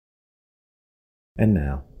And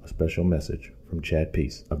now, a special message from Chad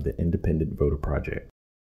Peace of the Independent Voter Project.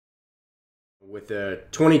 With the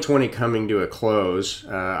 2020 coming to a close,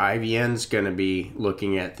 IVN's going to be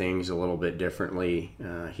looking at things a little bit differently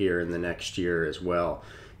here in the next year as well.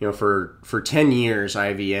 You know, for 10 years,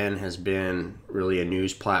 IVN has been really a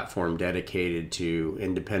news platform dedicated to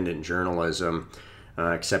independent journalism,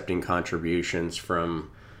 accepting contributions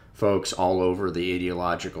from folks all over the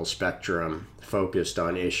ideological spectrum, focused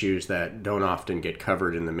on issues that don't often get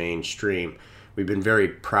covered in the mainstream. We've been very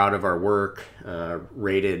proud of our work,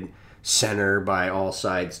 rated center by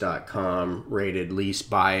allsides.com, rated least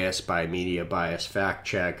bias by Media Bias Fact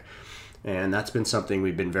Check, and that's been something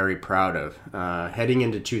we've been very proud of. Heading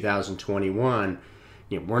into 2021,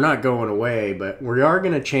 we're not going away, but we are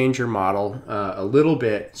going to change our model a little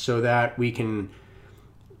bit so that we can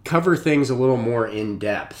cover things a little more in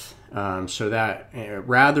depth, so that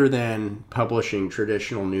rather than publishing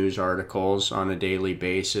traditional news articles on a daily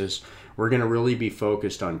basis, we're going to really be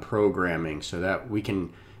focused on programming so that we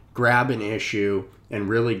can grab an issue and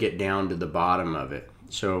really get down to the bottom of it.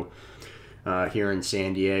 So here in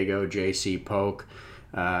San Diego, J.C. Polk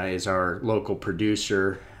is our local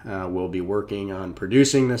producer. We'll be working on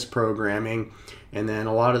producing this programming. And then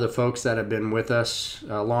a lot of the folks that have been with us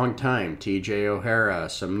a long time, TJ O'Hara,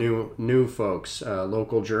 some new folks,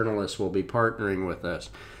 local journalists will be partnering with us.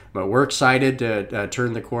 But we're excited to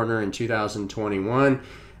turn the corner in 2021,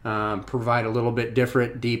 provide a little bit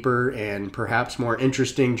different, deeper, and perhaps more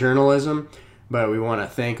interesting journalism. But we want to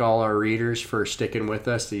thank all our readers for sticking with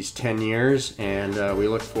us these 10 years, and we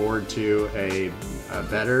look forward to a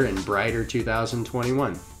better and brighter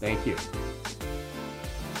 2021. Thank you.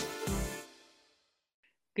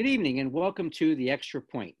 Good evening and welcome to The Extra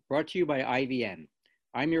Point, brought to you by IVN.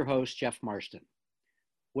 I'm your host, Jeff Marston.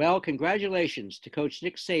 Well, congratulations to Coach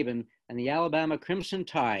Nick Saban and the Alabama Crimson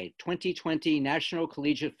Tide 2020 National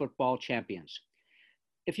Collegiate Football Champions.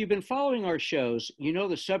 If you've been following our shows, you know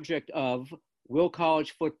the subject of will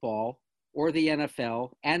college football or the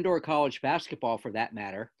NFL and or college basketball for that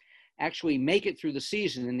matter actually make it through the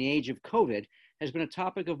season in the age of COVID has been a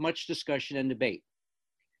topic of much discussion and debate.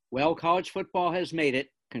 Well, college football has made it.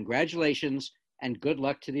 Congratulations and good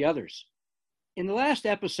luck to the others. In the last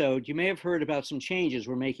episode, you may have heard about some changes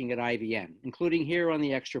we're making at IVN, including here on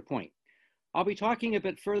The Extra Point. I'll be talking a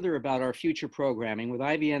bit further about our future programming with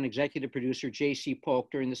IVN executive producer J.C. Polk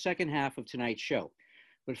during the second half of tonight's show.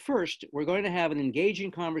 But first, we're going to have an engaging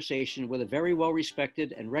conversation with a very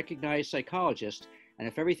well-respected and recognized psychologist, and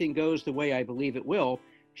if everything goes the way I believe it will,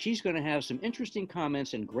 she's going to have some interesting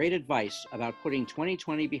comments and great advice about putting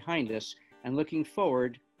 2020 behind us and looking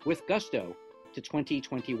forward with gusto to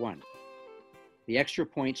 2021. The Extra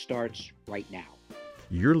Point starts right now.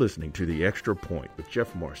 You're listening to The Extra Point with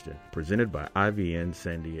Jeff Marston, presented by IVN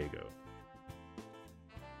San Diego.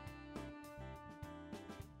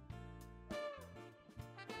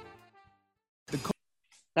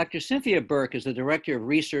 Dr. Cynthia Burke is the Director of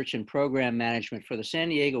Research and Program Management for the San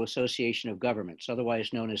Diego Association of Governments,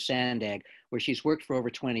 otherwise known as SANDAG, where she's worked for over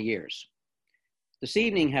 20 years. This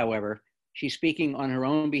evening, however, she's speaking on her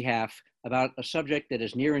own behalf about a subject that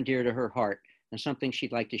is near and dear to her heart and something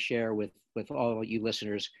she'd like to share with all you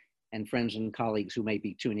listeners and friends and colleagues who may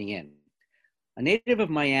be tuning in. A native of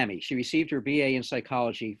Miami, she received her BA in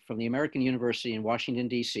psychology from the American University in Washington,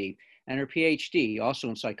 D.C., and her PhD, also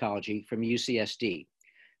in psychology, from UCSD.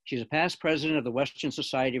 She's a past president of the Western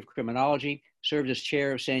Society of Criminology, served as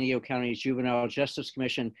chair of San Diego County's Juvenile Justice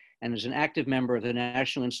Commission, and is an active member of the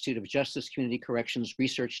National Institute of Justice Community Corrections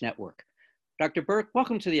Research Network. Dr. Burke,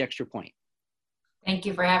 welcome to The Extra Point. Thank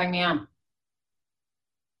you for having me on.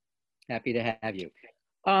 Happy to have you.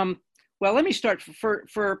 Well, let me start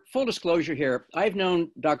for full disclosure here. I've known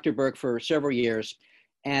Dr. Burke for several years,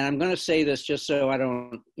 and I'm going to say this just so I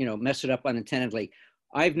don't, mess it up unintendedly.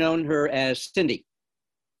 I've known her as Cindy.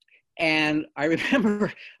 And I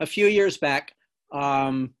remember a few years back,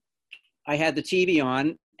 I had the TV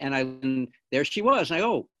on and there she was. And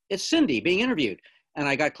oh, it's Cindy being interviewed. And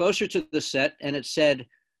I got closer to the set and it said,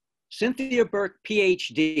 Cynthia Burke,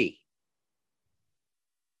 PhD.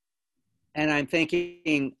 And I'm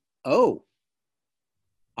thinking, oh,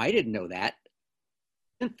 I didn't know that.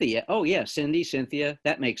 Cynthia, oh yeah, Cynthia,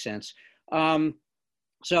 that makes sense.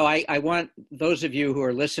 So I want those of you who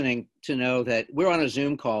are listening to know that we're on a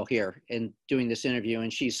Zoom call here and doing this interview,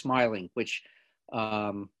 and she's smiling, which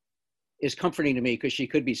is comforting to me because she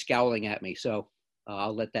could be scowling at me. So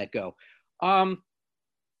I'll let that go.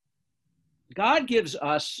 God gives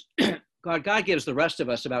the rest of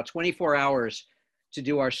us about 24 hours to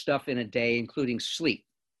do our stuff in a day, including sleep.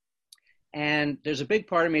 And there's a big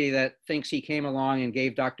part of me that thinks he came along and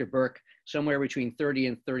gave Dr. Burke somewhere between 30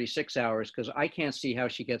 and 36 hours, because I can't see how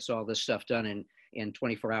she gets all this stuff done in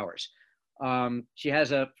 24 hours. She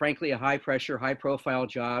has frankly, a high pressure, high profile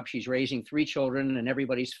job. She's raising 3 children and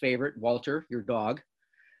everybody's favorite, Walter, your dog.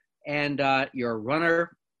 And you're a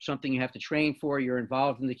runner, something you have to train for. You're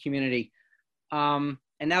involved in the community. And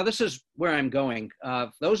now this is where I'm going.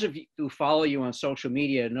 Those of you who follow you on social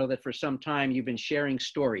media know that for some time you've been sharing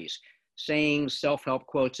stories, sayings, self-help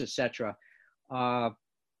quotes, etc.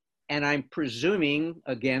 And I'm presuming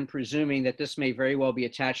that this may very well be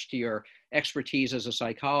attached to your expertise as a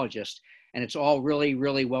psychologist, and it's all really,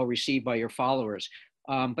 really well received by your followers.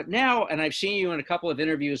 But now, and I've seen you in a couple of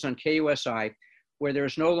interviews on KUSI, where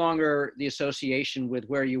there's no longer the association with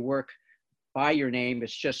where you work by your name,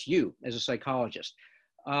 it's just you as a psychologist.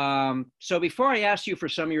 So before I ask you for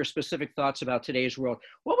some of your specific thoughts about today's world,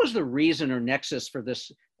 what was the reason or nexus for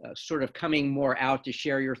this sort of coming more out to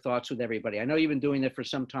share your thoughts with everybody? I know you've been doing that for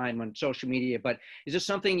some time on social media, but is this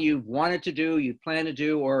something you wanted to do, you plan to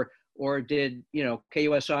do, or did,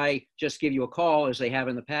 KUSI just give you a call, as they have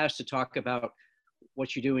in the past, to talk about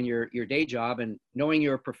what you do in your day job, and knowing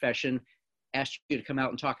your profession asked you to come out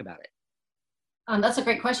and talk about it? That's a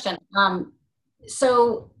great question.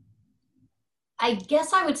 So I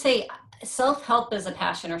guess I would say self-help is a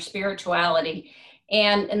passion, or spirituality.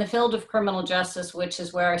 And in the field of criminal justice, which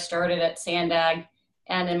is where I started at Sandag,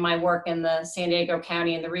 and in my work in the San Diego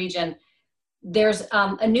County and the region, there's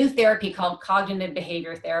a new therapy called cognitive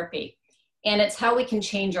behavior therapy. And it's how we can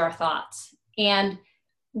change our thoughts. And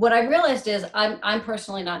what I realized is I'm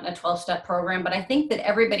personally not in a 12-step program, but I think that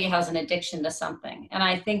everybody has an addiction to something. And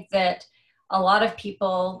I think that a lot of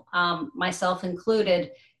people, myself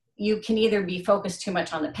included, you can either be focused too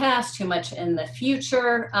much on the past, too much in the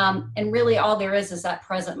future, and really all there is that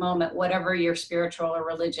present moment, whatever your spiritual or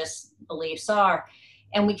religious beliefs are.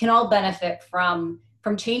 And we can all benefit from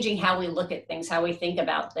changing how we look at things, how we think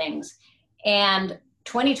about things. And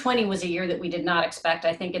 2020 was a year that we did not expect.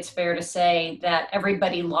 I think it's fair to say that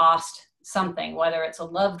everybody lost something, whether it's a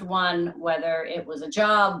loved one, whether it was a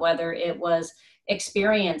job, whether it was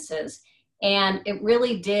experiences. And it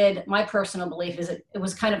really did, my personal belief is it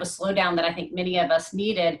was kind of a slowdown that I think many of us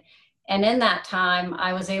needed. And in that time,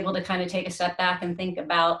 I was able to kind of take a step back and think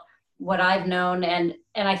about what I've known. And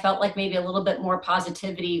I felt like maybe a little bit more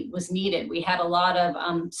positivity was needed. We had a lot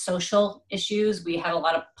of social issues. We had a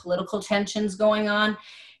lot of political tensions going on.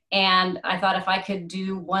 And I thought if I could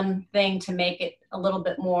do one thing to make it a little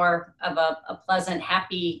bit more of a pleasant,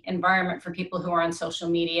 happy environment for people who are on social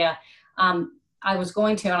media, I was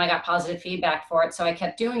going to, and I got positive feedback for it. So I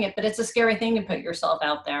kept doing it, but it's a scary thing to put yourself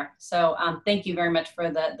out there. So thank you very much for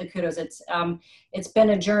the kudos. It's been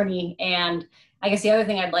a journey. And I guess the other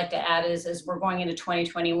thing I'd like to add is we're going into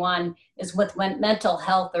 2021 is with mental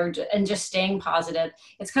health and just staying positive.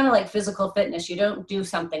 It's kind of like physical fitness. You don't do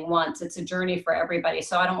something once. It's a journey for everybody.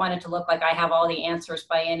 So I don't want it to look like I have all the answers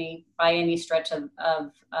by any stretch of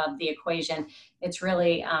the equation. It's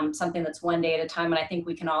really something that's one day at a time. And I think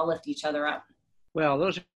we can all lift each other up. Well,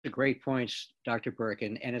 those are great points, Dr. Burke,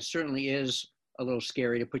 and it certainly is a little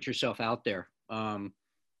scary to put yourself out there.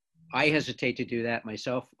 I hesitate to do that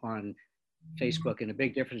myself on Facebook, and a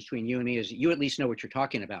big difference between you and me is you at least know what you're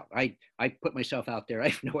talking about. I put myself out there. I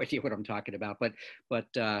have no idea what I'm talking about, but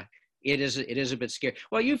it is a bit scary.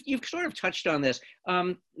 Well, you've sort of touched on this.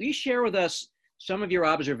 Will you share with us some of your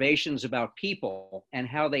observations about people and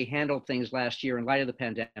how they handled things last year in light of the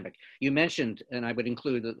pandemic? You mentioned, and I would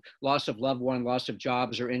include the loss of loved one, loss of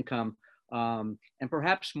jobs or income, and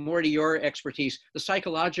perhaps more to your expertise, the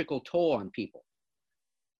psychological toll on people.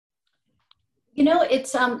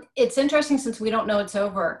 It's interesting since we don't know it's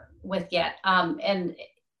over with yet. And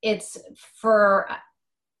it's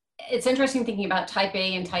interesting thinking about type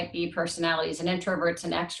A and type B personalities and introverts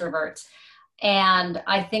and extroverts. And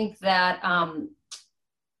I think that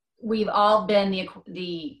we've all been,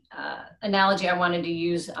 the analogy I wanted to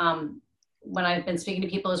use when I've been speaking to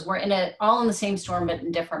people is we're all in the same storm, but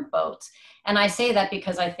in different boats. And I say that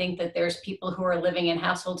because I think that there's people who are living in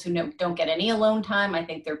households who don't get any alone time. I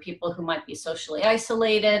think there are people who might be socially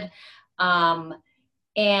isolated.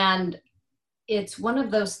 And it's one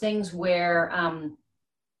of those things where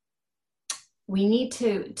we need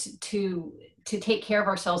to take care of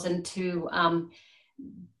ourselves and to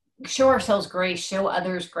show ourselves grace, show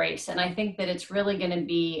others grace. And I think that it's really going to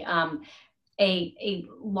be a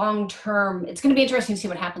long-term, it's going to be interesting to see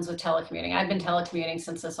what happens with telecommuting. I've been telecommuting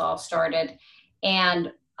since this all started.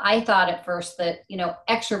 And I thought at first that,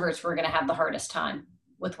 extroverts were going to have the hardest time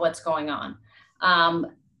with what's going on.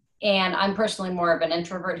 And I'm personally more of an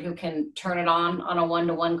introvert who can turn it on a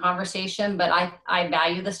one-to-one conversation, but I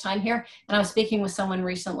value this time here. And I was speaking with someone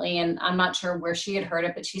recently, and I'm not sure where she had heard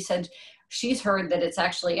it, but she said she's heard that it's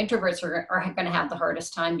actually introverts are going to have the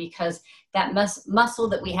hardest time, because that muscle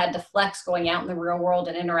that we had to flex going out in the real world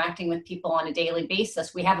and interacting with people on a daily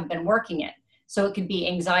basis, we haven't been working it. So it could be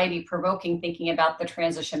anxiety provoking thinking about the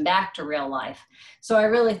transition back to real life. So I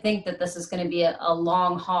really think that this is going to be a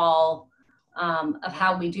long haul of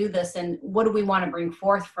how we do this, and what do we want to bring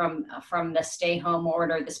forth from the stay home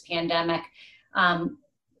order, this pandemic.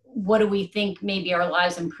 What do we think maybe our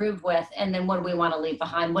lives improved with, and then what do we want to leave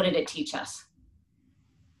behind? What did it teach us?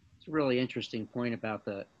 It's a really interesting point about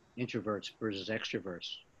the introverts versus extroverts.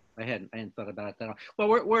 I hadn't thought about it that. Well,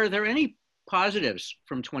 were there any positives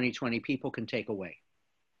from 2020 people can take away?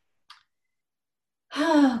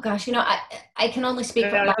 Oh gosh, I can only speak.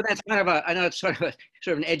 I know that's kind of I know it's sort of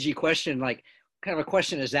an edgy question, like kind of a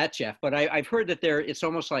question is that, Jeff, but I've heard that it's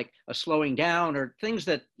almost like a slowing down, or things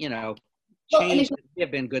that, change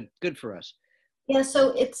have been good for us. Yeah,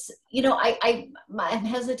 so it's, I'm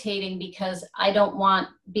hesitating because I haven't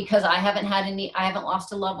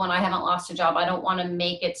lost a loved one, I haven't lost a job. I don't want to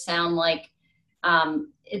make it sound like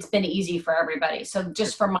it's been easy for everybody. So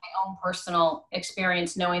just from my own personal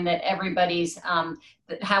experience, knowing that everybody's,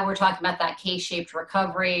 how we're talking about that K-shaped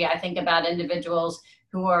recovery, I think about individuals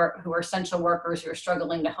who are essential workers who are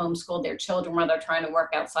struggling to homeschool their children while they're trying to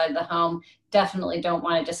work outside the home. Definitely don't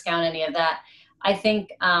want to discount any of that. I think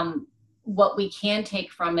what we can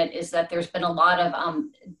take from it is that there's been a lot of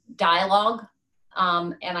dialogue.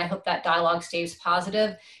 And I hope that dialogue stays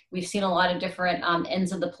positive. We've seen a lot of different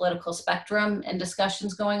ends of the political spectrum and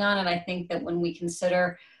discussions going on. And I think that when we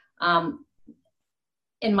consider,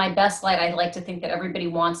 in my best light, I like to think that everybody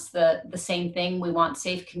wants the same thing. We want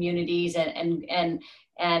safe communities and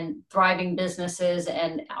thriving businesses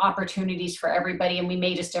and opportunities for everybody. And we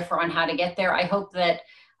may just differ on how to get there. I hope that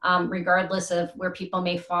regardless of where people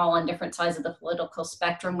may fall on different sides of the political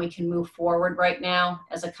spectrum, we can move forward right now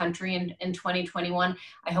as a country in 2021.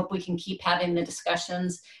 I hope we can keep having the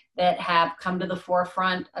discussions that have come to the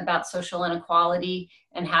forefront about social inequality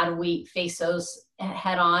and how do we face those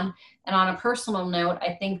head on. And on a personal note,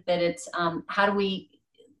 I think that it's how do we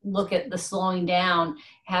look at the slowing down?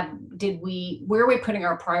 Where are we putting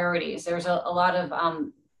our priorities? There's a lot of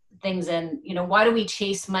things in, why do we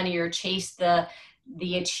chase money or chase the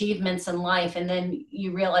achievements in life, and then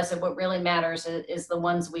you realize that what really matters is the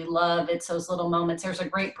ones we love. It's those little moments. There's a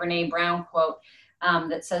great Brene Brown quote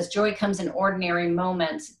that says, joy comes in ordinary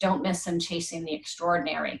moments, don't miss them chasing the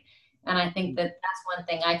extraordinary. And I think that that's one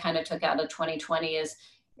thing I kind of took out of 2020 is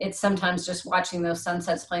it's sometimes just watching those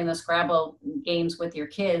sunsets, playing those Scrabble games with your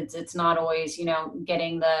kids. It's not always,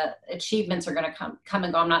 getting the achievements are going to come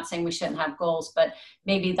and go. I'm not saying we shouldn't have goals, but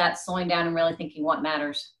maybe that's slowing down and really thinking what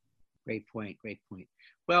matters. Great point.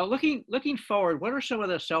 Well, looking forward, what are some of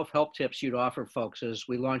the self-help tips you'd offer folks as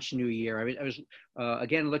we launch a new year? I was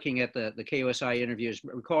again looking at the KUSI interviews. I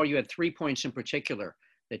recall you had 3 points in particular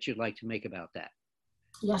that you'd like to make about that.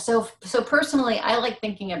 Yeah. So personally, I like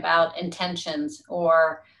thinking about intentions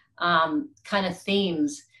or kind of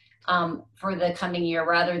themes for the coming year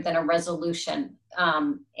rather than a resolution.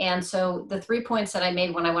 And so the 3 points that I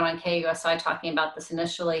made when I went on KUSI talking about this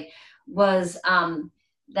initially was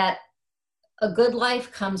that a good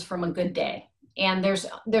life comes from a good day. And there's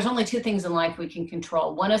only two things in life we can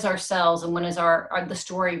control. One is ourselves, and one is the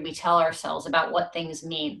story we tell ourselves about what things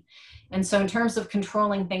mean. And so in terms of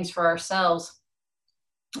controlling things for ourselves,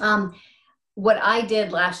 what I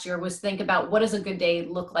did last year was think about what does a good day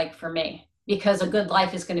look like for me? Because a good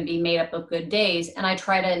life is going to be made up of good days. And I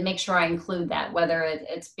try to make sure I include that, whether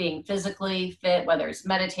it's being physically fit, whether it's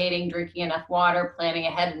meditating, drinking enough water, planning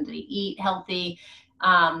ahead and to eat healthy,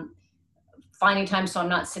 finding time so I'm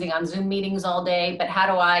not sitting on Zoom meetings all day. But how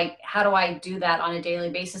do I do that on a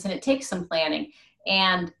daily basis? And it takes some planning.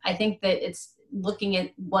 And I think that it's looking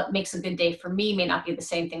at what makes a good day for me may not be the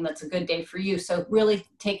same thing that's a good day for you. So really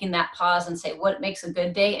taking that pause and say what makes a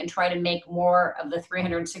good day and try to make more of the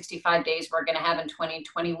 365 days we're going to have in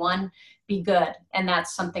 2021 be good. And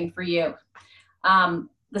that's something for you.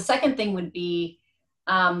 The second thing would be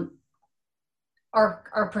our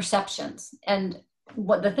perceptions. And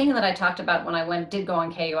what the thing that I talked about when I did go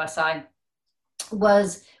on KUSI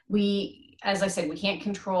was as I said, we only can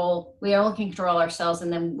control ourselves,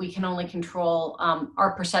 and then we can only control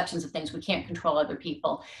our perceptions of things. We can't control other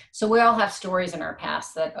people. So we all have stories in our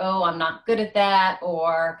past that, oh, I'm not good at that,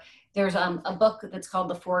 or there's a book that's called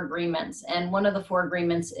The 4 Agreements. And one of the 4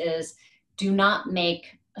 agreements is do not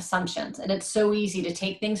make assumptions. And it's so easy to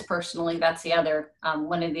take things personally. That's the other,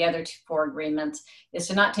 one of the other four agreements is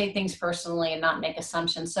to not take things personally and not make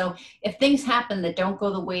assumptions. So if things happen that don't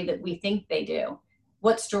go the way that we think they do,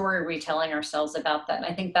 what story are we telling ourselves about that? And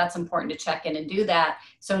I think that's important to check in and do that.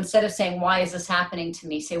 So instead of saying, why is this happening to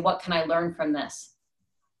me? Say, what can I learn from this?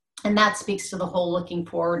 And that speaks to the whole looking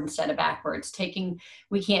forward instead of backwards.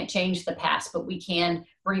 We can't change the past, but we can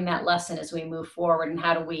bring that lesson as we move forward. And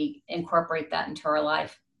how do we incorporate that into our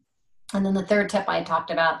life? And then the third tip I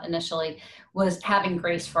talked about initially was having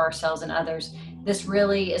grace for ourselves and others. This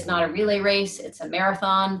really is not a relay race. It's a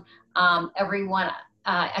marathon.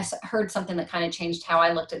 I heard something that kind of changed how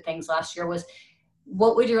I looked at things last year was,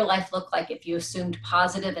 what would your life look like if you assumed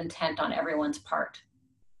positive intent on everyone's part?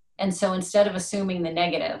 And so instead of assuming the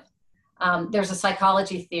negative, there's a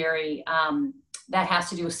psychology theory that has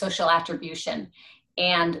to do with social attribution.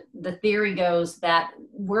 And the theory goes that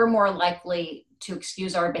we're more likely to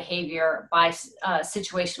excuse our behavior by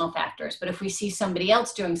situational factors. But if we see somebody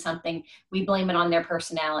else doing something, we blame it on their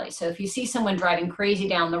personality. So if you see someone driving crazy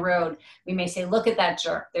down the road, we may say, look at that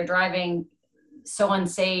jerk. They're driving so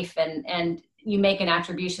unsafe, and you make an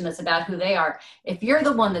attribution that's about who they are. If you're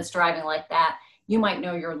the one that's driving like that, you might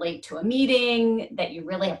know you're late to a meeting, that you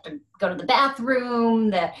really have to go to the bathroom,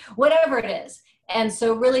 that whatever it is. And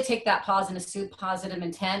so really take that pause and assume positive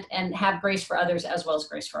intent and have grace for others as well as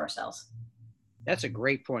grace for ourselves. That's a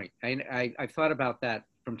great point. I've thought about that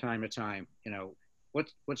from time to time.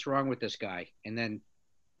 What's wrong with this guy? And then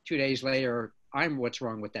 2 days later, I'm what's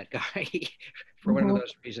wrong with that guy for one of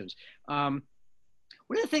those reasons. One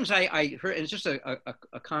of the things I heard, and it's just a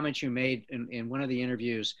comment you made in one of the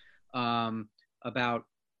interviews about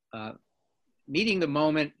meeting the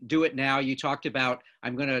moment, do it now. You talked about I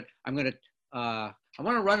want to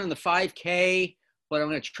run in the 5K, but I'm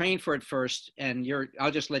going to train for it first. And I'll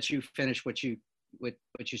just let you finish what you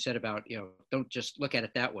said about, don't just look at it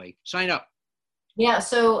that way. Sign up. Yeah.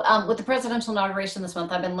 So with the presidential inauguration this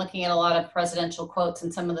month, I've been looking at a lot of presidential quotes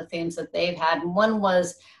and some of the themes that they've had. And one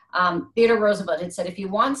was Theodore Roosevelt had said, if you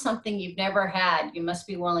want something you've never had, you must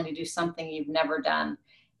be willing to do something you've never done.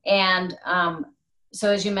 And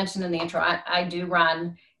so as you mentioned in the intro, I do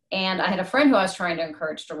run. And I had a friend who I was trying to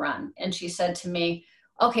encourage to run. And she said to me,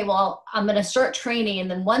 okay, well, I'm going to start training.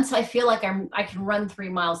 And then once I feel like I can run 3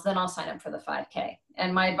 miles, then I'll sign up for the 5K.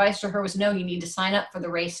 And my advice to her was, no, you need to sign up for the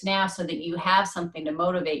race now so that you have something to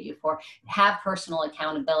motivate you for, have personal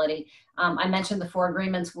accountability. I mentioned the 4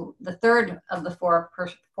 agreements. The third of the four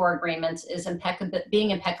agreements is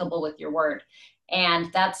being impeccable with your word.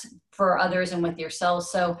 And that's for others and with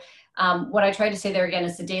yourselves. So what I try to say there again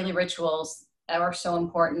is the daily rituals are so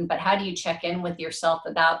important, but how do you check in with yourself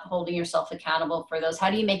about holding yourself accountable for those? How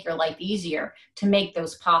do you make your life easier to make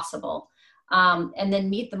those possible? And then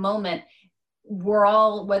meet the moment. We're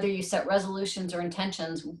all, whether you set resolutions or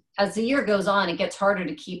intentions, as the year goes on, it gets harder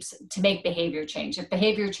to make behavior change. If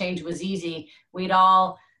behavior change was easy, we'd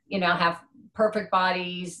all, have perfect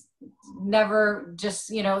bodies, never just,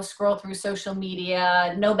 scroll through social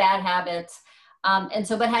media, no bad habits.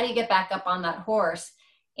 But how do you get back up on that horse?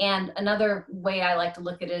 And another way I like to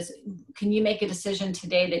look at it is, can you make a decision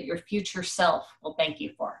today that your future self will thank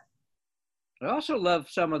you for? I also love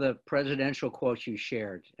some of the presidential quotes you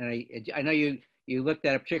shared. And I know you looked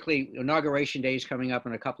at it, particularly Inauguration Day is coming up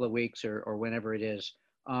in a couple of weeks or whenever it is.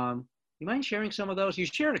 You mind sharing some of those? You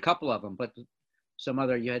shared a couple of them, but some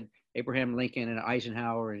other, you had Abraham Lincoln and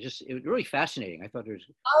Eisenhower, and it was really fascinating. I thought there was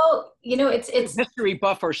it's history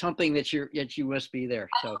buff or something that you must be there.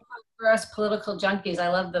 So for us political junkies, I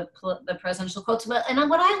love the presidential quotes. And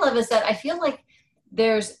what I love is that I feel like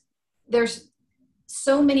there's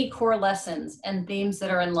so many core lessons and themes that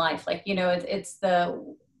are in life. Like, we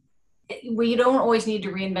don't always need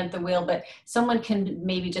to reinvent the wheel, but someone can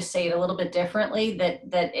maybe just say it a little bit differently that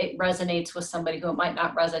it resonates with somebody who it might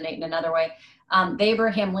not resonate in another way. The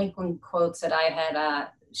Abraham Lincoln quotes that I had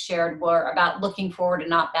shared were about looking forward and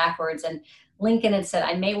not backwards. And Lincoln had said,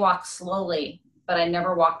 I may walk slowly, but I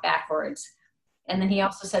never walk backwards. And then he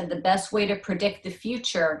also said, the best way to predict the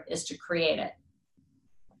future is to create it.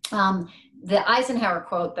 The Eisenhower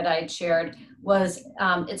quote that I had shared was,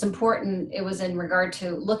 it's important. It was in regard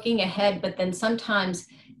to looking ahead, but then sometimes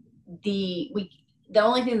the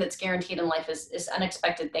only thing that's guaranteed in life is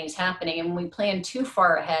unexpected things happening. And when we plan too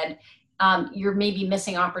far ahead, you're maybe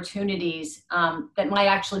missing opportunities that might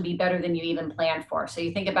actually be better than you even planned for. So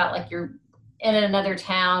you think about, like, you're in another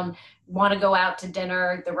town, want to go out to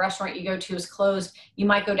dinner, the restaurant you go to is closed, you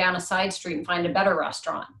might go down a side street and find a better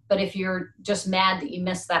restaurant. But if you're just mad that you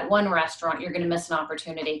missed that one restaurant, you're going to miss an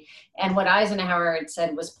opportunity. And what Eisenhower had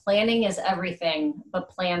said was, planning is everything, but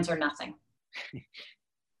plans are nothing.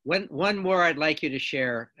 One more I'd like you to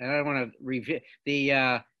share, and I don't want to review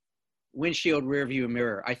the windshield rear view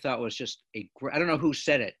mirror. I thought was just I don't know who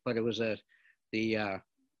said it, but it was the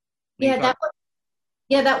Yeah,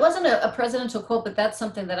 that wasn't a presidential quote, but that's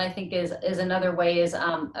something that I think is another way is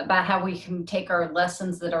about how we can take our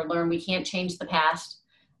lessons that are learned. We can't change the past,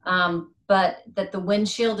 but that the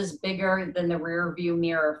windshield is bigger than the rear view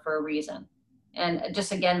mirror for a reason. And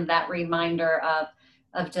just again, that reminder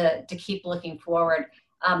of to keep looking forward.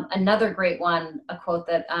 Another great one, a quote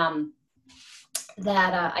that I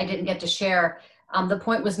didn't get to share. The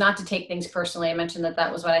point was not to take things personally. I mentioned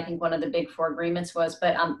that was what I think one of the big four agreements was,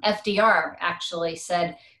 but FDR actually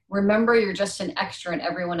said, remember, you're just an extra in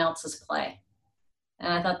everyone else's play.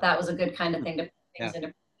 And I thought that was a good kind of thing to put things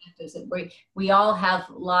into perspective. We all have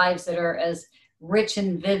lives that are as rich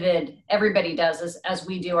and vivid, everybody does, as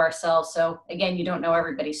we do ourselves. So again, you don't know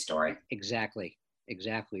everybody's story. Exactly. You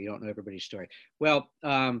don't know everybody's story. Well,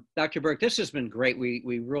 Dr. Burke, this has been great.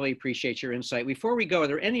 We really appreciate your insight. Before we go, are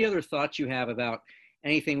there any other thoughts you have about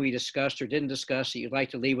anything we discussed or didn't discuss that you'd like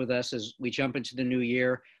to leave with us as we jump into the new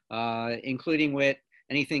year, including with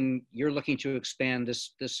anything you're looking to expand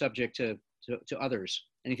this subject to others,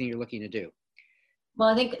 anything you're looking to do? Well,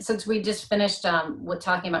 I think since we just finished with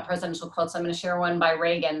talking about presidential quotes, I'm going to share one by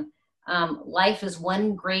Reagan. Life is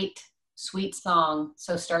one great, sweet song,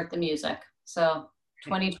 so start the music. So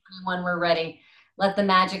 2021, we're ready. Let the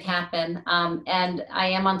magic happen. And I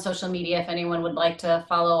am on social media if anyone would like to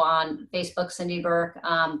follow on Facebook, Cindy Burke,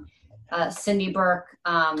 Cindy Burke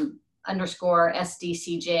 _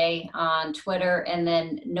 SDCJ on Twitter, and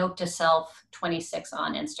then Note to Self 26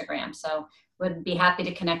 on Instagram. So would be happy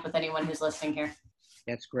to connect with anyone who's listening here.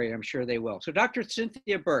 That's great. I'm sure they will. So Dr.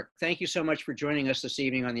 Cynthia Burke, thank you so much for joining us this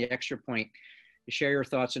evening on the Extra Point to share your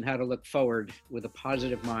thoughts on how to look forward with a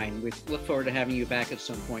positive mind. We look forward to having you back at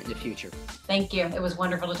some point in the future. Thank you. It was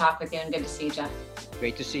wonderful to talk with you and good to see you, Jeff.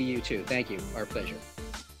 Great to see you too. Thank you. Our pleasure.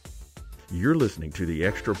 You're listening to The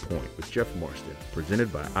Extra Point with Jeff Marston,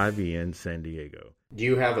 presented by IVN San Diego. Do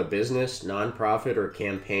you have a business, nonprofit, or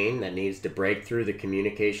campaign that needs to break through the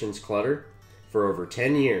communications clutter? For over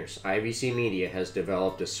 10 years, IVC Media has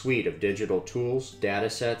developed a suite of digital tools, data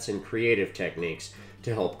sets, and creative techniques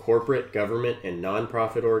to help corporate, government, and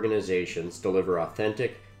nonprofit organizations deliver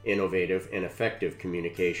authentic, innovative, and effective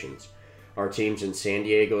communications. Our teams in San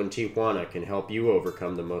Diego and Tijuana can help you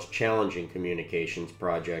overcome the most challenging communications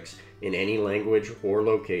projects in any language or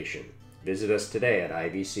location. Visit us today at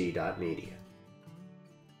ivc.media.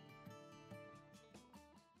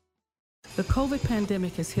 The COVID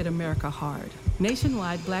pandemic has hit America hard.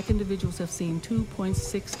 Nationwide, Black individuals have seen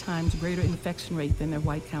 2.6 times greater infection rate than their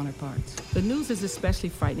white counterparts. The news is especially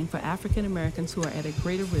frightening for African Americans who are at a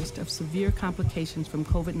greater risk of severe complications from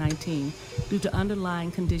COVID-19 due to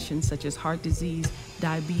underlying conditions such as heart disease,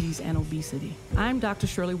 diabetes, and obesity. I'm Dr.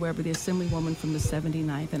 Shirley Weber, the Assemblywoman from the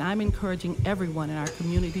 79th, and I'm encouraging everyone in our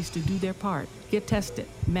communities to do their part. Get tested,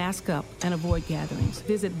 mask up, and avoid gatherings.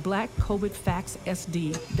 Visit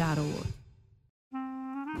blackcovidfaxsd.org.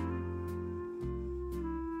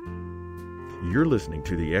 You're listening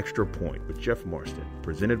to The Extra Point with Jeff Marston,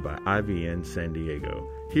 presented by IVN San Diego,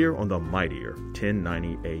 here on the mightier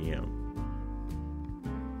 1090 AM.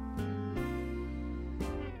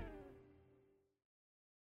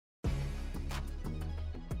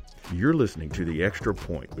 You're listening to The Extra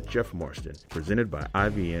Point with Jeff Marston, presented by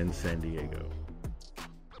IVN San Diego.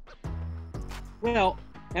 Well,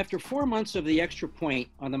 after 4 months of The Extra Point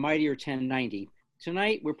on the mightier 1090,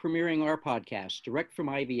 tonight we're premiering our podcast, direct from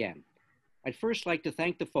IVN. I'd first like to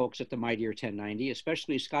thank the folks at the mightier 1090,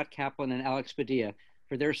 especially Scott Kaplan and Alex Padilla,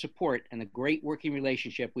 for their support and the great working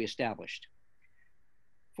relationship we established.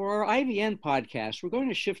 For our IVN podcast, we're going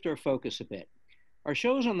to shift our focus a bit. Our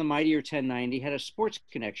shows on the mightier 1090 had a sports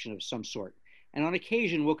connection of some sort, and on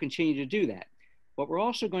occasion we'll continue to do that. But we're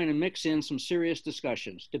also going to mix in some serious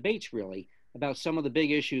discussions, debates really, about some of the big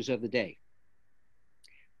issues of the day.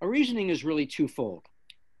 Our reasoning is really twofold.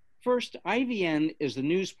 First, IVN is the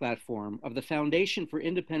news platform of the Foundation for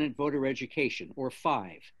Independent Voter Education, or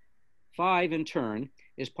FIVE. FIVE, in turn,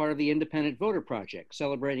 is part of the Independent Voter Project,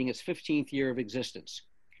 celebrating its 15th year of existence.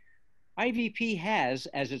 IVP has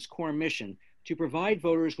as its core mission to provide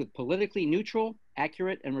voters with politically neutral,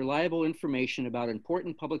 accurate, and reliable information about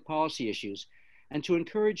important public policy issues, and to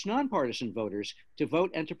encourage nonpartisan voters to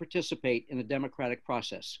vote and to participate in the democratic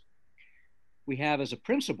process. We have as a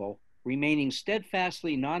principle remaining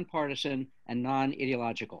steadfastly nonpartisan and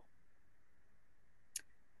non-ideological.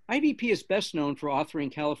 IVP is best known for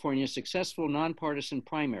authoring California's successful nonpartisan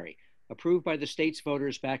primary, approved by the state's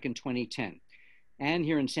voters back in 2010. And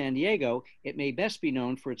here in San Diego, it may best be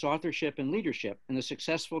known for its authorship and leadership in the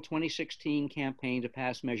successful 2016 campaign to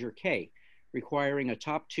pass Measure K, requiring a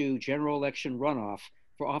top 2 general election runoff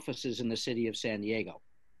for offices in the city of San Diego.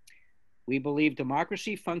 We believe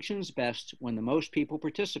democracy functions best when the most people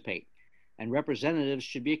participate, and representatives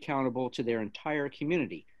should be accountable to their entire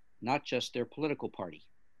community, not just their political party.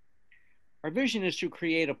 Our vision is to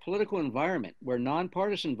create a political environment where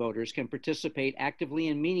nonpartisan voters can participate actively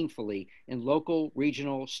and meaningfully in local,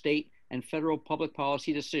 regional, state, and federal public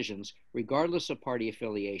policy decisions, regardless of party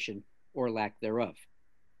affiliation or lack thereof.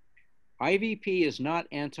 IVP is not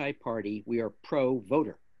anti-party, we are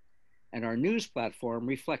pro-voter, and our news platform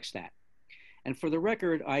reflects that. And for the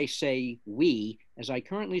record, I say we, as I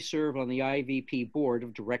currently serve on the IVP board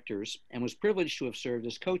of directors and was privileged to have served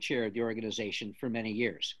as co-chair of the organization for many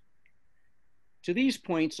years. To these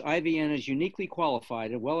points, IVN is uniquely qualified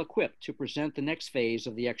and well-equipped to present the next phase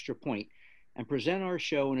of the Extra Point and present our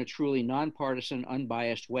show in a truly nonpartisan,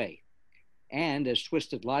 unbiased way. And as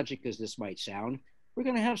twisted logic as this might sound, we're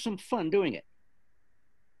going to have some fun doing it.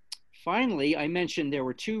 Finally, I mentioned there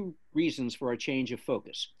were 2 reasons for our change of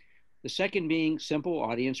focus. The second being simple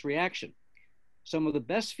audience reaction. Some of the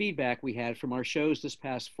best feedback we had from our shows this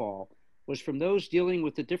past fall was from those dealing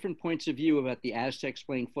with the different points of view about the Aztecs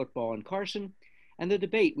playing football in Carson and the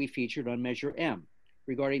debate we featured on Measure M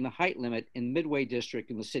regarding the height limit in Midway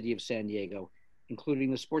District in the city of San Diego,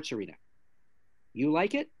 including the sports arena. You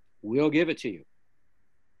like it? We'll give it to you.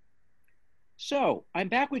 So I'm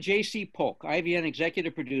back with JC Polk, IVN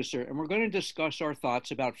executive producer, and we're going to discuss our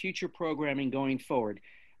thoughts about future programming going forward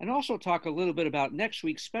and also talk a little bit about next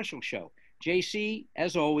week's special show. JC,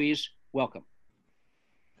 as always, welcome.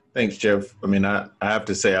 Thanks, Jeff. I mean, I have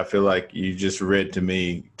to say, I feel like you just read to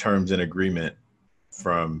me terms and agreement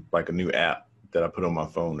from like a new app that I put on my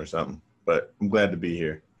phone or something, but I'm glad to be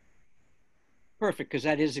here. Perfect, because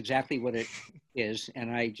that is exactly what it is. And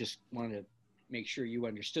I just wanted to make sure you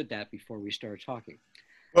understood that before we start talking.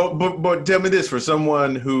 Well, but tell me this, for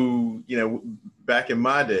someone who, you know, back in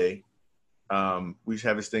my day, we used to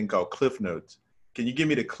have this thing called Cliff Notes. Can you give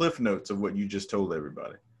me the Cliff Notes of what you just told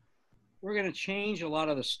everybody? We're going to change a lot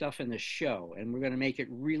of the stuff in the show, and we're going to make it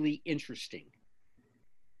really interesting.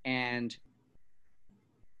 And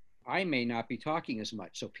I may not be talking as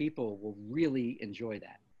much, so people will really enjoy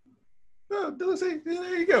that. Oh,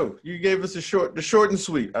 there you go. You gave us the short and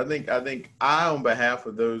sweet. I think on behalf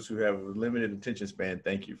of those who have a limited attention span,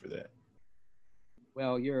 thank you for that.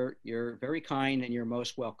 Well, you're very kind and you're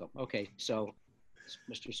most welcome. Okay, so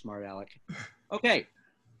Mr. Smart Aleck. Okay.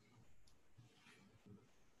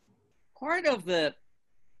 Part of the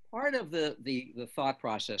thought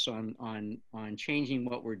process on changing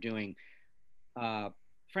what we're doing,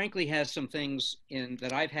 frankly, has some things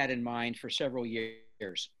that I've had in mind for several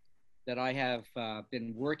years that I have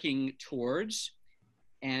been working towards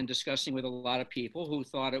and discussing with a lot of people who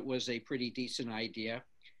thought it was a pretty decent idea,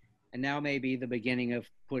 and now maybe the beginning of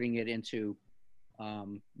putting it into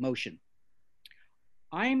motion.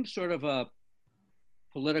 I'm sort of a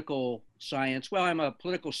political science. Well, I'm a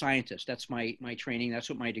political scientist. That's my training. That's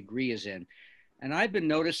what my degree is in. And I've been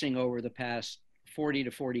noticing over the past 40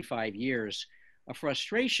 to 45 years a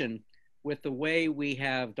frustration with the way we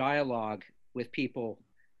have dialogue with people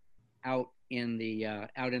out in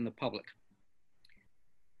the public.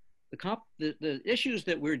 The issues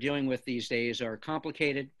that we're dealing with these days are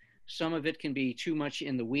complicated. Some of it can be too much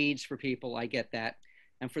in the weeds for people. I get that.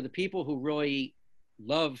 And for the people who really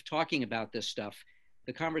love talking about this stuff,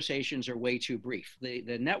 the conversations are way too brief.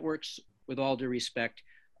 The networks, with all due respect,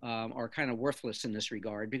 are kind of worthless in this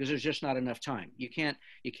regard because there's just not enough time. You can't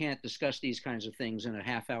discuss these kinds of things in a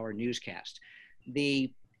half-hour newscast.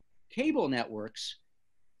 The cable networks,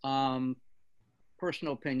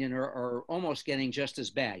 personal opinion, are almost getting just as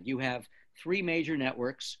bad. You have 3 major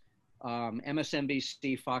networks,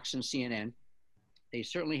 MSNBC, Fox, and CNN. They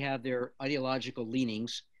certainly have their ideological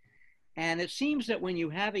leanings. And it seems that when you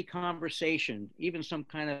have a conversation, even some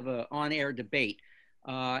kind of a on-air debate,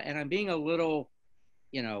 and I'm being a little,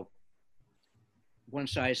 one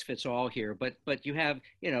size fits all here, but you have,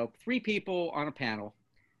 3 people on a panel,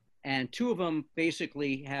 and 2 of them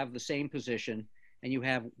basically have the same position, and you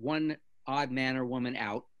have one odd man or woman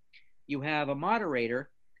out. You have a moderator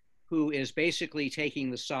who is basically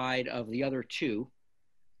taking the side of the other 2,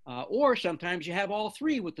 or sometimes you have all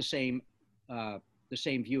 3 with the same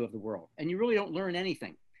view of the world, and you really don't learn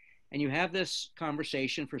anything. And you have this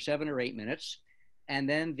conversation for 7 or 8 minutes, and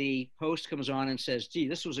then the host comes on and says, gee,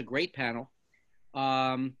 this was a great panel.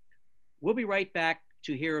 We'll be right back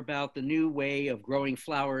to hear about the new way of growing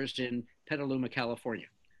flowers in Petaluma, California,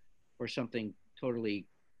 or something totally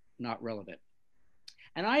not relevant.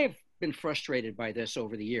 And I have been frustrated by this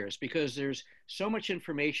over the years because there's so much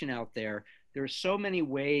information out there. There's so many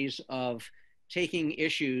ways of taking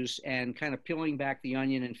issues and kind of peeling back the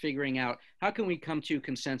onion and figuring out how can we come to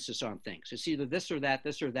consensus on things. It's either this or that,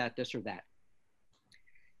 this or that, this or that.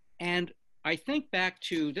 And I think back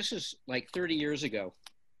to, this is like 30 years ago.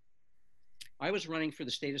 I was running for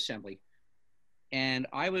the state assembly and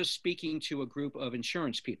I was speaking to a group of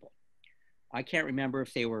insurance people. I can't remember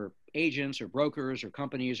if they were agents or brokers or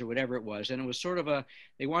companies or whatever it was. And it was sort of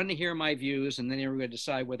they wanted to hear my views and then they were going to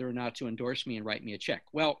decide whether or not to endorse me and write me a check.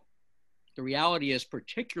 Well, the reality is,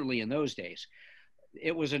 particularly in those days,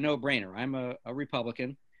 it was a no-brainer. I'm a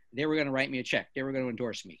Republican. They were going to write me a check. They were going to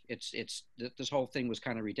endorse me. This whole thing was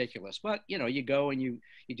kind of ridiculous. But you go and you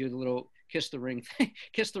do the little kiss the ring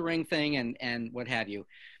thing and what have you.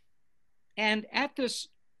 And at this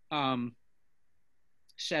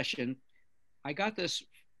session, I got this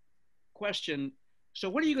question. So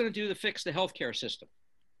what are you going to do to fix the healthcare system?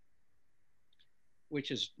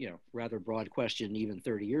 Which is, rather broad question even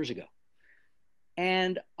 30 years ago.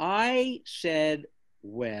 And I said,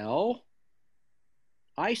 well,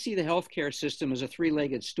 I see the healthcare system as a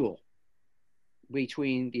three-legged stool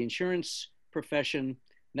between the insurance profession,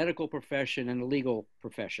 medical profession, and the legal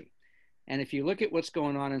profession. And if you look at what's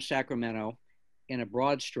going on in Sacramento, in a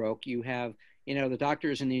broad stroke, you have, the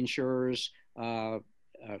doctors and the insurers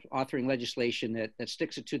authoring legislation that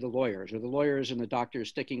sticks it to the lawyers, or the lawyers and the doctors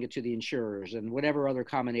sticking it to the insurers, and whatever other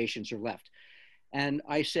combinations are left. And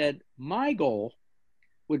I said, my goal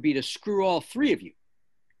would be to screw all three of you,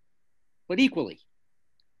 but equally.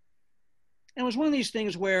 And it was one of these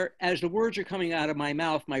things where, as the words are coming out of my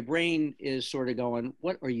mouth, my brain is sort of going,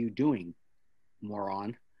 what are you doing,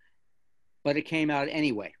 moron? But it came out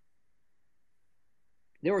anyway.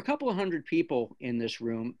 There were a couple of hundred people in this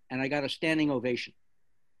room, and I got a standing ovation.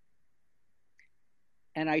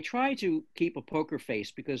 And I tried to keep a poker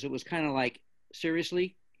face because it was kind of like,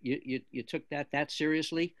 seriously? You took that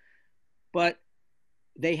seriously? But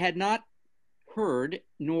they had not heard,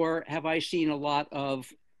 nor have I seen a lot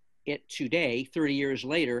of it today, 30 years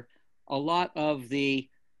later, a lot of we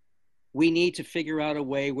need to figure out a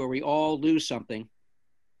way where we all lose something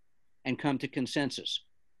and come to consensus.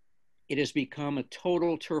 It has become a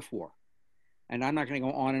total turf war. And I'm not going to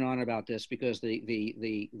go on and on about this because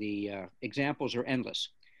the examples are endless.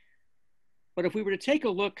 But if we were to take a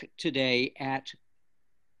look today at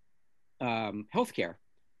healthcare,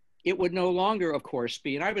 it would no longer, of course,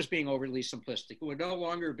 be, and I was being overly simplistic, it would no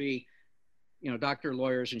longer be, doctor,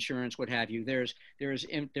 lawyers, insurance, what have you. There's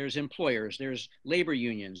employers, there's labor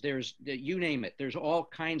unions, there's you name it. There's all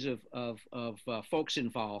kinds of folks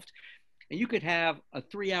involved. And you could have a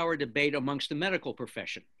 3-hour debate amongst the medical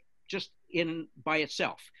profession, just by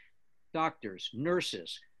itself. Doctors,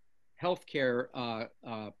 nurses, healthcare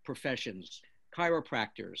professions,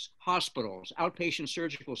 chiropractors, hospitals, outpatient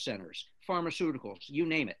surgical centers, pharmaceuticals, you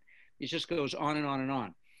name it. It just goes on and on and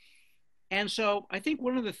on. And so I think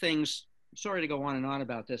one of the things, sorry to go on and on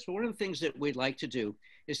about this, but one of the things that we'd like to do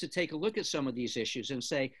is to take a look at some of these issues and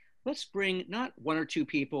say, let's bring not one or two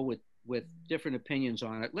people with different opinions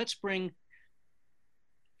on it. Let's bring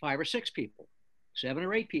 5 or 6 people, 7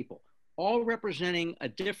 or 8 people, all representing a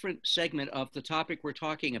different segment of the topic we're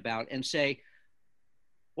talking about, and say,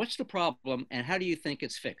 what's the problem and how do you think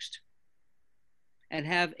it's fixed? And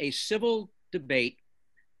have a civil debate,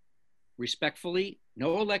 respectfully,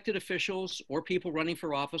 no elected officials or people running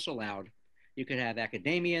for office allowed. You could have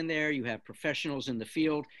academia in there, you have professionals in the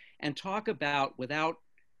field, and talk about, without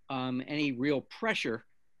any real pressure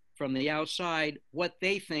from the outside, what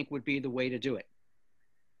they think would be the way to do it.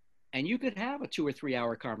 And you could have a 2 or 3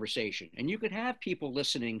 hour conversation, and you could have people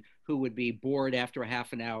listening who would be bored after a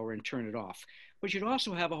half an hour and turn it off. But you'd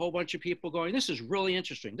also have a whole bunch of people going, this is really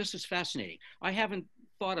interesting. This is fascinating. I haven't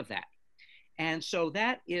thought of that. And so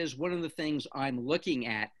that is one of the things I'm looking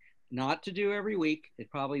at, not to do every week. It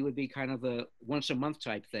probably would be kind of a once a month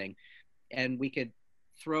type thing. And we could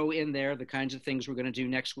throw in there the kinds of things we're going to do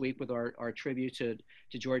next week with our tribute to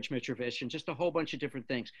George Mitrovich and just a whole bunch of different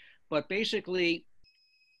things. But basically,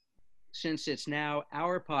 since it's now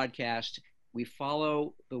our podcast, we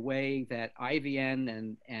follow the way that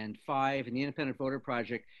IVN and 5 and the Independent Voter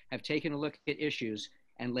Project have taken a look at issues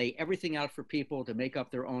and lay everything out for people to make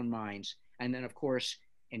up their own minds. And then, of course,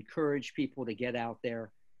 encourage people to get out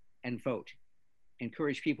there and vote,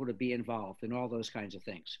 encourage people to be involved, and all those kinds of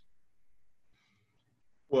things.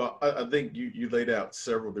 Well, I think you laid out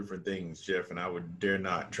several different things, Jeff, and I would dare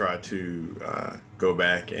not try to go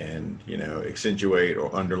back and, accentuate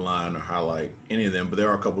or underline or highlight any of them. But there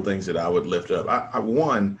are a couple of things that I would lift up.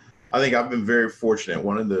 One, I think I've been very fortunate.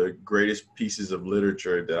 One of the greatest pieces of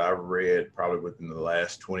literature that I've read probably within the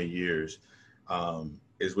last 20 years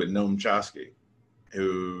is with Noam Chomsky,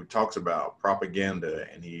 who talks about propaganda,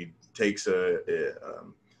 and he takes a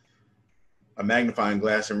magnifying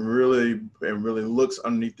glass and really looks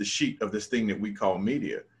underneath the sheet of this thing that we call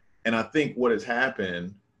media. And I think what has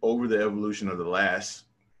happened over the evolution of the last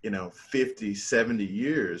 50, 70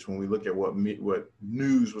 years, when we look at what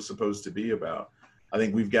news was supposed to be about, I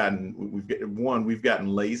think we've gotten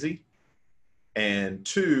lazy, and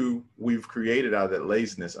two, we've created out of that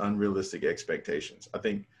laziness unrealistic expectations. I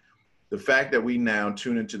think the fact that we now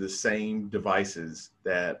tune into the same devices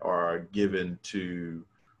that are given to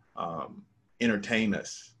entertain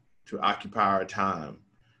us, to occupy our time,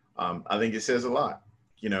 I think it says a lot.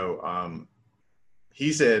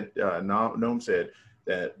 He said, Noam said,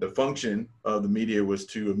 that the function of the media was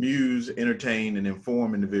to amuse, entertain, and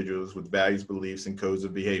inform individuals with values, beliefs, and codes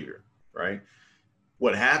of behavior, right?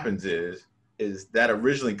 What happens is that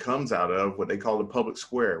originally comes out of what they call the public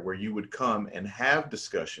square, where you would come and have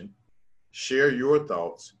discussion, share your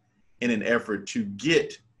thoughts in an effort to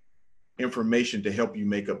get information to help you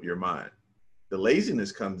make up your mind. The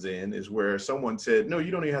laziness comes in is where someone said, no, you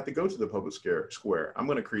don't even have to go to the public square. I'm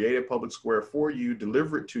going to create a public square for you,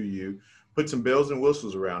 deliver it to you, put some bells and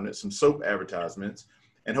whistles around it, some soap advertisements,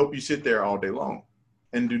 and hope you sit there all day long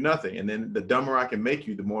and do nothing. And then the dumber I can make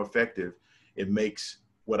you, the more effective it makes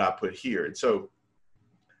what I put here. And so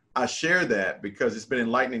I share that because it's been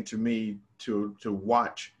enlightening to me to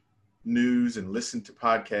watch news and listen to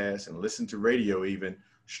podcasts and listen to radio, even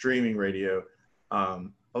streaming radio, a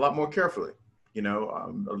lot more carefully.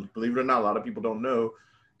 Believe it or not, a lot of people don't know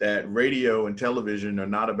that radio and television are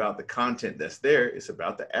not about the content that's there. It's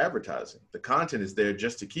about the advertising. The content is there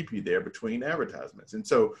just to keep you there between advertisements. And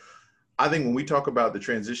so I think when we talk about the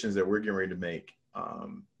transitions that we're getting ready to make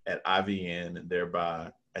at IVN and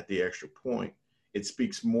thereby at the Extra Point, it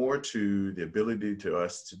speaks more to the ability to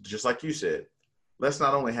us to, just like you said, let's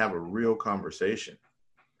not only have a real conversation,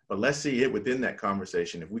 but let's see it within that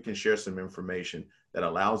conversation. If we can share some information that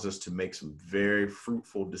allows us to make some very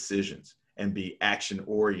fruitful decisions and be action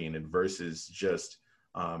oriented versus just,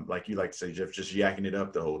 like you like to say, Jeff, just yakking it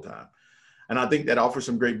up the whole time. And I think that offers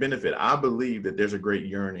some great benefit. I believe that there's a great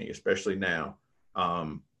yearning, especially now,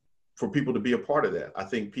 for people to be a part of that. I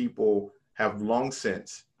think people have long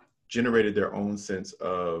since generated their own sense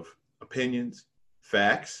of opinions,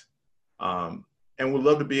 facts, and would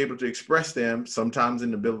love to be able to express them, sometimes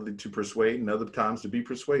in the ability to persuade and other times to be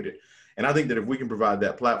persuaded. And I think that if we can provide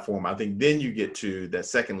that platform, I think then you get to that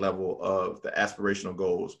second level of the aspirational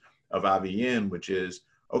goals of IVN, which is,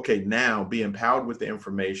 okay, now be empowered with the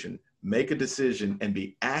information, make a decision, and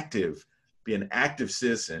be an active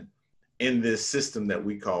citizen in this system that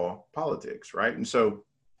we call politics, right? And so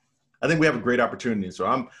I think we have a great opportunity.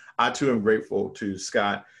 So I too am grateful to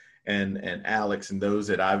Scott and Alex and those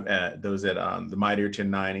at the Mightier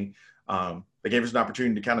 1090. They gave us an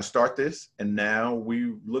opportunity to kind of start this, and now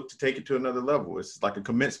we look to take it to another level. It's like a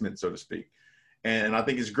commencement, so to speak. And I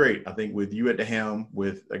think it's great. I think with you at the helm,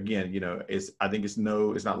 I think it's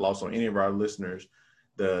not lost on any of our listeners,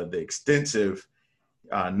 the extensive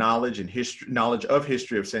knowledge of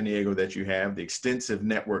history of San Diego that you have, the extensive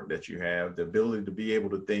network that you have, the ability to be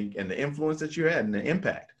able to think, and the influence that you had and the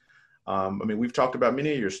impact. We've talked about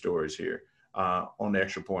many of your stories here on the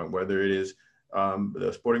Extra Point, whether it is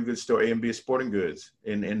the sporting goods store, A&B Sporting Goods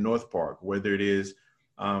in North Park, whether it is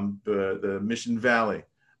the Mission Valley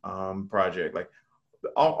project, like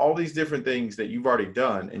all these different things that you've already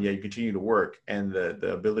done, and yet you continue to work, and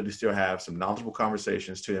the ability to still have some knowledgeable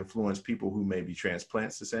conversations to influence people who may be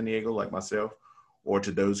transplants to San Diego, like myself, or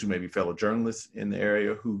to those who may be fellow journalists in the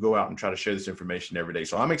area who go out and try to share this information every day.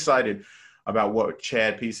 So I'm excited about what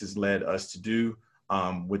Chad Peace has led us to do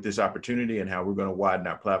with this opportunity and how we're going to widen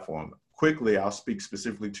our platform. Quickly, I'll speak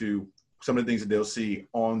specifically to some of the things that they'll see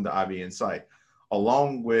on the IVN site.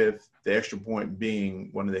 Along with the Extra Point being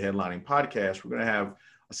one of the headlining podcasts, we're going to have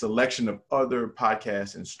a selection of other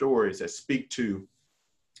podcasts and stories that speak to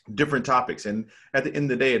different topics. And at the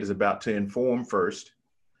end of the day, it is about to inform first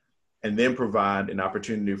and then provide an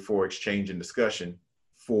opportunity for exchange and discussion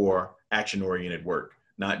for action-oriented work.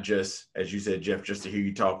 Not just, as you said, Jeff, just to hear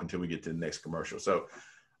you talk until we get to the next commercial. So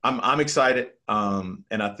I'm excited. And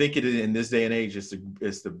I think it is, in this day and age, it's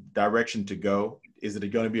the direction to go. Is it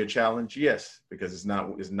going to be a challenge? Yes, because it's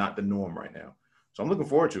not the norm right now. So I'm looking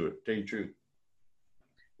forward to it, to tell you the truth.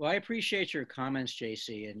 Well, I appreciate your comments,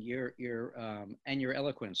 JC, and your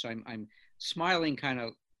eloquence. I'm smiling, kind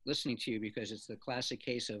of listening to you, because it's the classic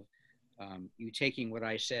case of you taking what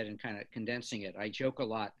I said and kind of condensing it. I joke a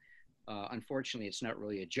lot unfortunately, it's not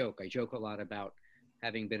really a joke. I joke a lot about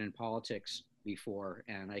having been in politics before,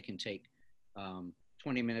 and I can take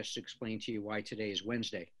 20 minutes to explain to you why today is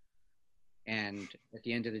Wednesday. And at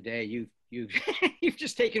the end of the day, you've you've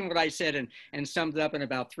just taken what I said and summed it up in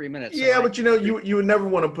about 3 minutes. Yeah, but you would never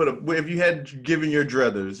want to put if you had given your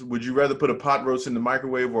druthers, would you rather put a pot roast in the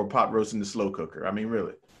microwave or a pot roast in the slow cooker? I mean,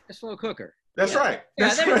 really. A slow cooker. That's right. Yeah,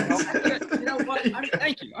 That's right. You know what?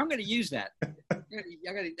 Thank you. I'm going to use that.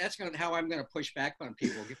 That's how I'm going to push back on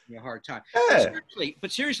people, give me a hard time. Yeah.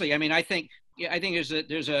 But seriously, I mean, I think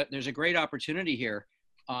there's a great opportunity here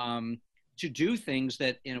to do things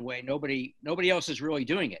that in a way nobody else is really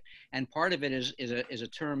doing it. And part of it is a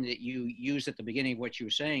term that you used at the beginning of what you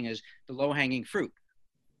were saying is the low hanging fruit.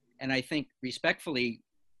 And I think respectfully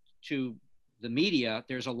to the media,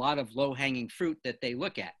 there's a lot of low hanging fruit that they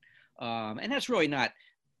look at. And that's really not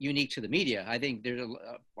unique to the media. I think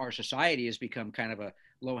our society has become kind of a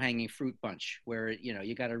low-hanging fruit bunch where,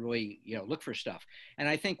 you got to really, look for stuff. And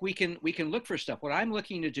I think we can look for stuff. What I'm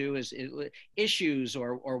looking to do is issues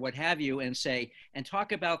or what have you, and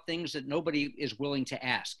talk about things that nobody is willing to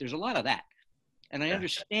ask. There's a lot of that. And I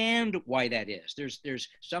understand why that is. There's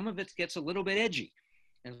some of it gets a little bit edgy.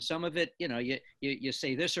 And some of it, you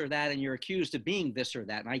say this or that and you're accused of being this or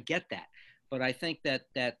that. And I get that. But I think that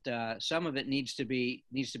some of it needs to be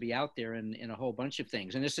out there in a whole bunch of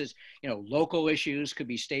things. And this is, local issues, could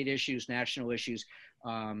be state issues, national issues.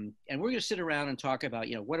 And we're going to sit around and talk about,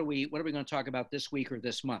 what are we going to talk about this week or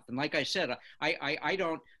this month? And like I said,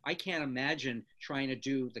 I can't imagine trying to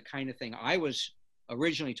do the kind of thing I was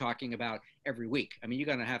originally talking about every week. I mean, you're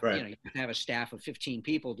going to have, you have to have a staff of 15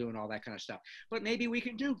 people doing all that kind of stuff. But maybe we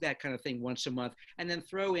can do that kind of thing once a month and then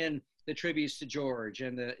throw in the tributes to George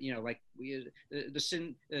and the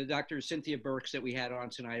Dr. Cynthia Burks that we had on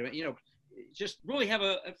tonight. Just really have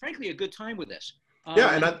frankly a good time with this.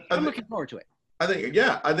 And I'm looking forward to it. I think,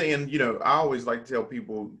 and I always like to tell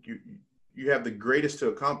people you have the greatest to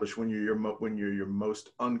accomplish when you're your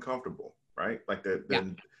most uncomfortable, right? Like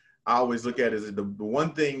I always look at it as the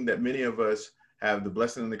one thing that many of us have the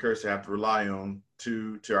blessing and the curse to have to rely on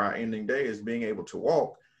to our ending day is being able to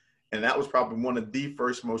walk. And that was probably one of the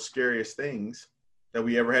first most scariest things that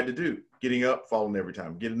we ever had to do. Getting up, falling every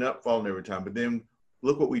time, getting up, falling every time. But then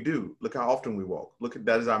look what we do. Look how often we walk. Look at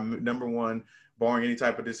that is our number one, barring any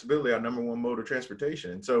type of disability, our number one mode of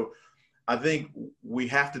transportation. And so I think we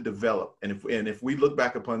have to develop. And if we look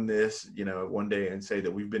back upon this, one day and say that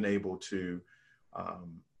we've been able to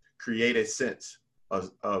create a sense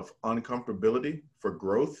of uncomfortability for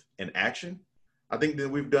growth and action, I think that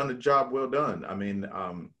we've done a job well done. I mean,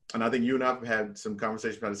 and I think you and I have had some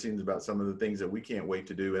conversations behind the scenes about some of the things that we can't wait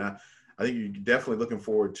to do. And I think you're definitely looking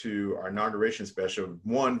forward to our inauguration special.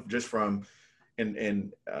 One, just from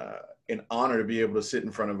an honor to be able to sit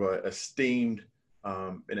in front of an esteemed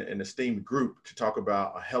group to talk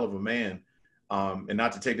about a hell of a man, and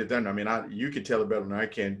not to take the thunder. I mean, you could tell it better than I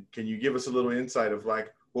can. Can you give us a little insight of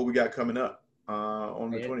like what we got coming up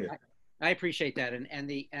on the 20th? I appreciate that, one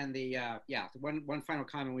final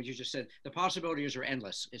comment, what you just said. The possibilities are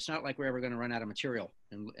endless. It's not like we're ever going to run out of material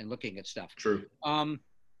and looking at stuff. True. A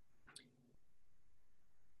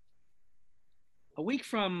week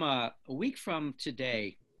from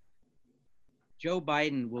today, Joe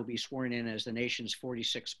Biden will be sworn in as the nation's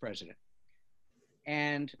 46th president.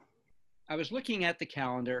 And I was looking at the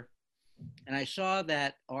calendar, and I saw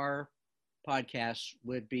that our podcast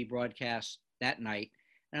would be broadcast that night.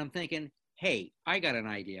 And I'm thinking, hey, I got an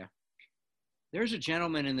idea. There's a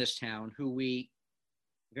gentleman in this town who we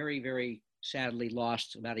very, very sadly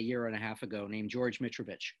lost about a year and a half ago named George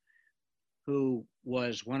Mitrovich, who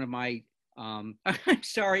was one of my, I'm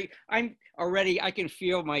sorry, I can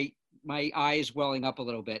feel my eyes welling up a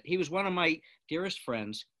little bit. He was one of my dearest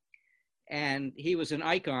friends, and he was an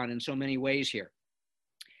icon in so many ways here.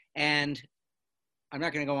 And I'm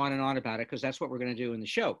not going to go on and on about it because that's what we're going to do in the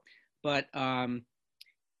show. But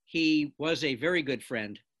he was a very good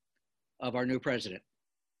friend of our new president.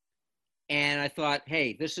 And I thought,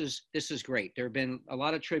 hey, this is great. There have been a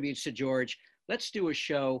lot of tributes to George. Let's do a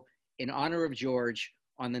show in honor of George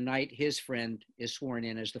on the night his friend is sworn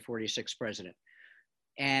in as the 46th president.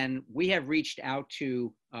 And we have reached out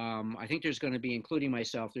to, I think there's going to be, including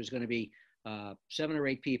myself, there's going to be 7 or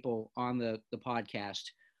 8 people on the podcast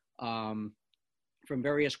from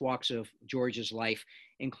various walks of George's life,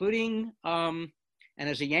 including, and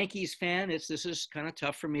as a Yankees fan, this is kind of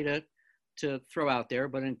tough for me to throw out there,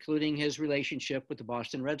 but including his relationship with the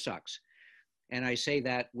Boston Red Sox. And I say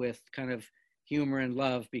that with kind of humor and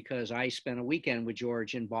love because I spent a weekend with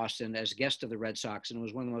George in Boston as guest of the Red Sox, and it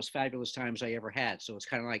was one of the most fabulous times I ever had. So it's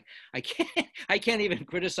kind of like I can't even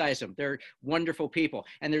criticize them. They're wonderful people,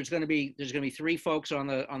 and there's going to be 3 folks on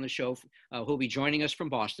the show who'll be joining us from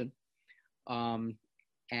Boston, and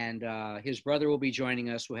his brother will be joining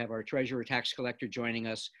us. We'll have our treasurer tax collector joining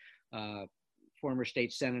us, former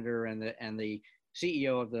state senator, and the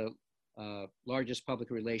CEO of the largest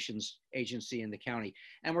public relations agency in the county.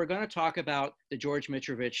 And we're going to talk about the George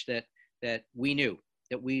Mitrovich that we knew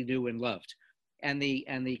and loved, and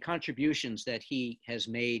the contributions that he has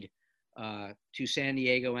made to San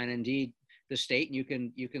Diego and indeed the state,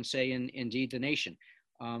 and you can say indeed the nation.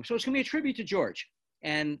 So it's going to be a tribute to George.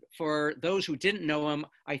 And for those who didn't know him,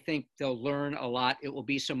 I think they'll learn a lot. It'll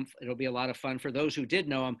be a lot of fun. For those who did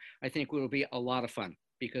know him, I think it will be a lot of fun,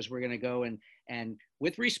 because we're going to go and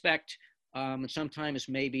with respect, sometimes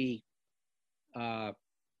maybe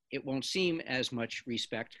it won't seem as much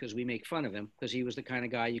respect because we make fun of him, because he was the kind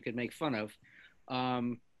of guy you could make fun of.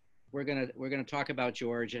 We're gonna talk about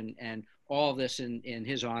George and all of this in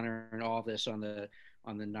his honor, and all of this on the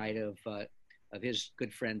night of his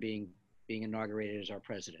good friend being inaugurated as our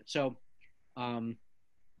president. So I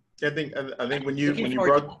think when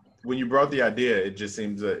you brought the idea, it just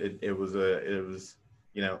seems it was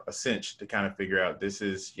a cinch to kind of figure out, this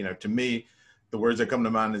is, to me, the words that come to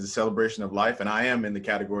mind is a celebration of life. And I am in the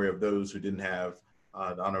category of those who didn't have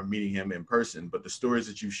the honor of meeting him in person, but the stories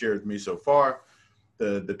that you've shared with me so far,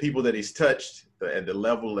 the people that he's touched, at the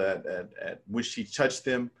level at which he touched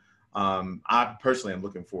them, I personally am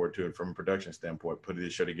looking forward to it from a production standpoint, putting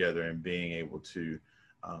this show together and being able to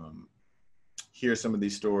hear some of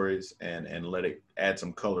these stories and let it add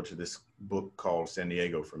some color to this book called San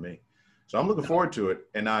Diego for me. So I'm looking forward to it.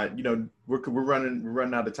 And we're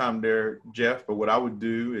running out of time there, Jeff. But what I would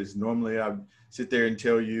do is normally I would sit there and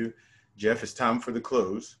tell you, Jeff, it's time for the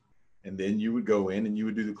close. And then you would go in and you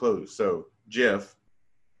would do the close. So Jeff,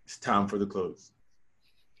 it's time for the close.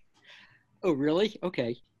 Oh, really?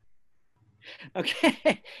 Okay.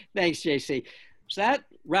 Thanks, JC. So that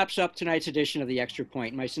wraps up tonight's edition of The Extra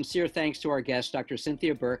Point. My sincere thanks to our guest, Dr.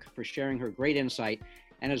 Cynthia Burke, for sharing her great insight.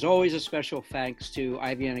 And as always, a special thanks to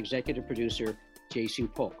IVN executive producer,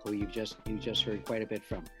 JC Polk, who you just heard quite a bit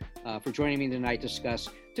from, for joining me tonight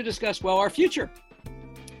to discuss, well, our future.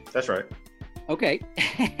 That's right. Okay.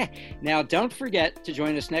 Now, don't forget to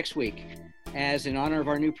join us next week, as in honor of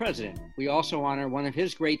our new president, we also honor one of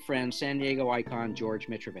his great friends, San Diego icon, George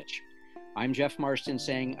Mitrovich. I'm Jeff Marston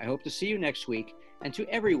saying I hope to see you next week, and to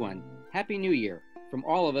everyone, Happy New Year from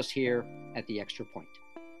all of us here at The Extra Point.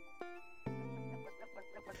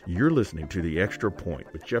 You're listening to The Extra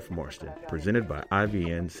Point with Jeff Marston, presented by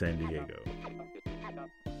IVN San Diego.